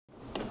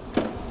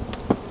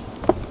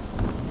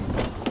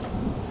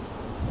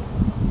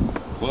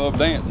Club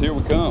dance, here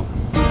we come.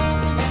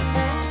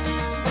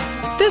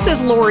 This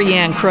is Lori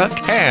Ann Crook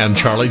and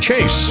Charlie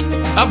Chase.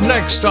 Up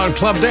next on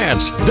Club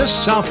Dance, this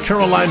South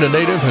Carolina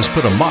native has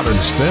put a modern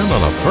spin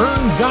on a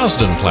Vern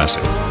Gosdin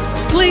classic.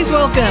 Please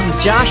welcome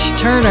Josh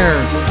Turner.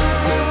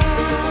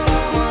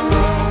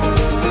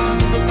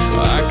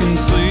 I can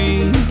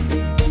see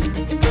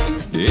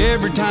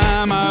every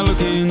time I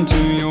look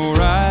into your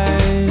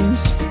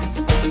eyes,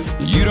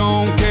 you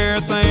don't care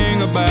a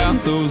thing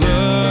about those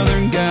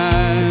other guys.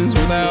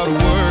 Without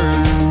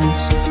words,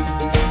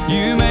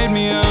 you made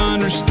me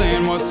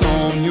understand what's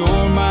on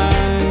your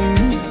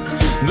mind,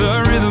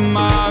 the rhythm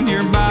of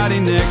your body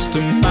next to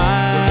mine.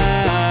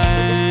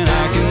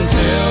 I can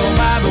tell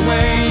by the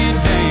way you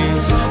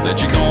dance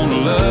that you're gonna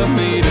love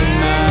me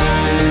tonight.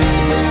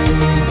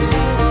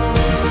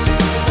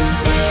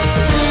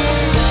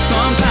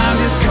 Sometimes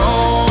it's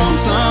cold,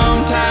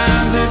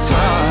 sometimes it's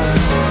hot.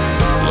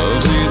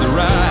 Love's either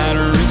right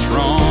or it's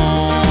wrong.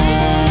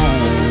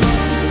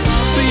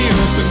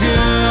 Feels so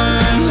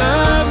good,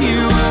 love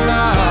you a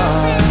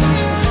lot.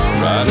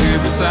 Right here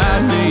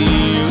beside me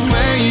is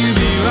where you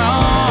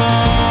belong.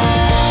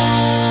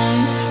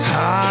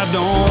 I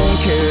don't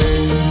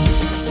care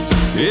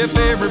if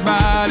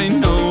everybody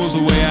knows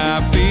the way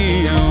I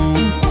feel,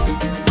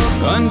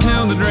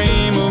 until the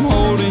dream of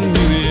holding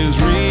you is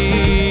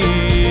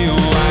real.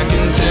 I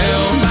can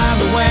tell by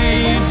the way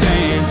you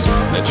dance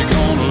that you're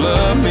gonna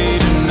love me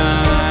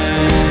tonight.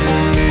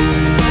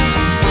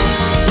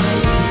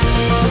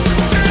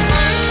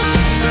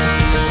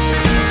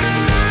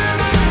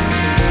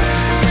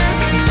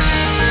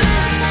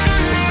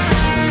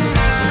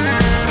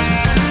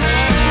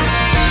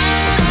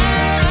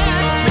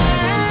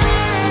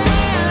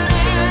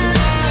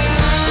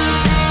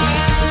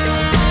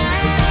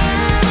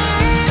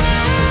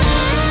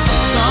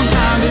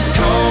 Sometimes it's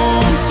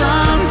cold,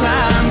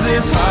 sometimes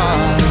it's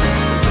hot.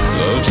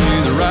 Love's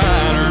either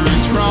right or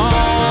it's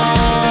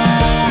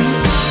wrong.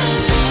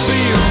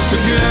 Feels so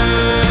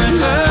good,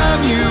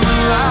 love you a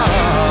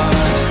lot.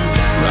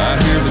 Right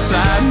here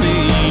beside me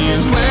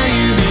is where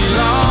you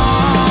belong.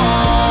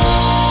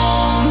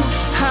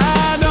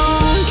 I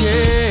don't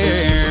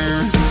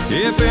care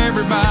if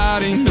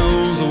everybody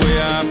knows the way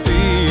I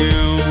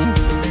feel,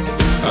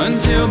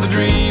 until the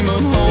dream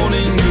of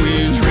holding you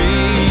is real.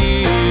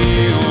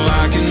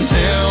 I can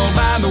tell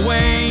by the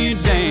way you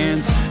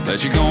dance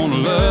that you're gonna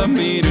love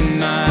me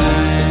tonight.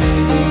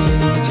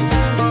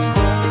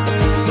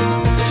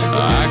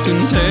 I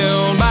can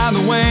tell by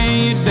the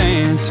way you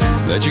dance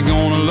that you're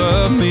gonna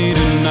love me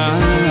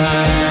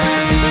tonight.